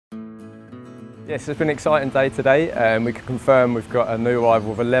Yes, it's been an exciting day today. We can confirm we've got a new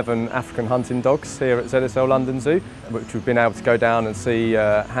arrival of 11 African hunting dogs here at ZSL London Zoo, which we've been able to go down and see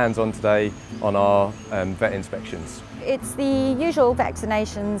hands-on today on our vet inspections. It's the usual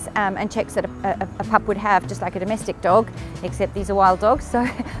vaccinations and checks that a pup would have, just like a domestic dog, except these are wild dogs, so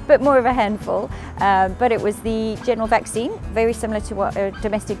a bit more of a handful. But it was the general vaccine, very similar to what a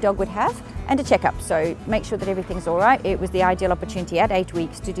domestic dog would have, and a checkup, so make sure that everything's all right. It was the ideal opportunity at 8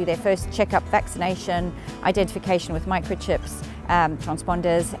 weeks to do their first checkup, vaccination, identification with microchips,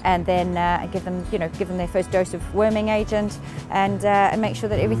 transponders, and then give them their first dose of worming agent, and make sure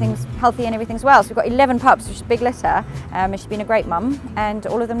that everything's healthy and everything's well. So we've got 11 pups, which is a big litter. She's been a great mum, and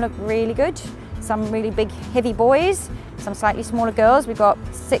all of them look really good. Some really big, heavy boys, some slightly smaller girls. We've got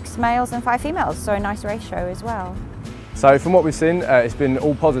 6 males and 5 females, so a nice ratio as well. So from what we've seen, it's been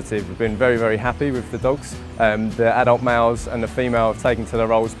all positive. We've been very, very happy with the dogs. The adult males and the female have taken to their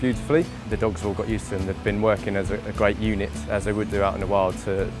roles beautifully. The dogs have all got used to them. They've been working as a great unit, as they would do out in the wild,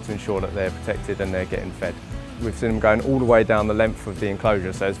 to ensure that they're protected and they're getting fed. We've seen them going all the way down the length of the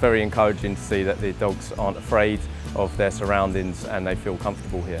enclosure, so it's very encouraging to see that the dogs aren't afraid of their surroundings and they feel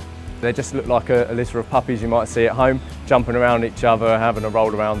comfortable here. They just look like a litter of puppies you might see at home, jumping around each other, having a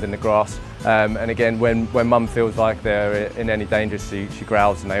roll around in the grass. And again, when mum feels like they're in any danger, she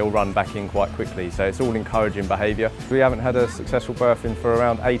growls and they all run back in quite quickly. So it's all encouraging behaviour. We haven't had a successful birthing for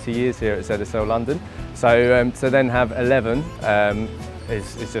around 80 years here at ZSL London. So to then have 11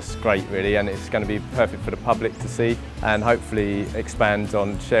 is just great really, and it's going to be perfect for the public to see and hopefully expand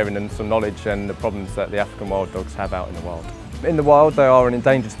on sharing them some knowledge and the problems that the African wild dogs have out in the wild. In the wild they are an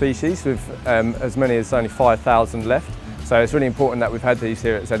endangered species with as many as only 5,000 left. So it's really important that we've had these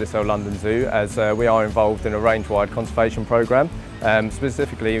here at ZSL London Zoo, as we are involved in a range-wide conservation programme,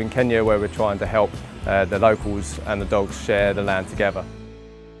 specifically in Kenya, where we're trying to help the locals and the dogs share the land together.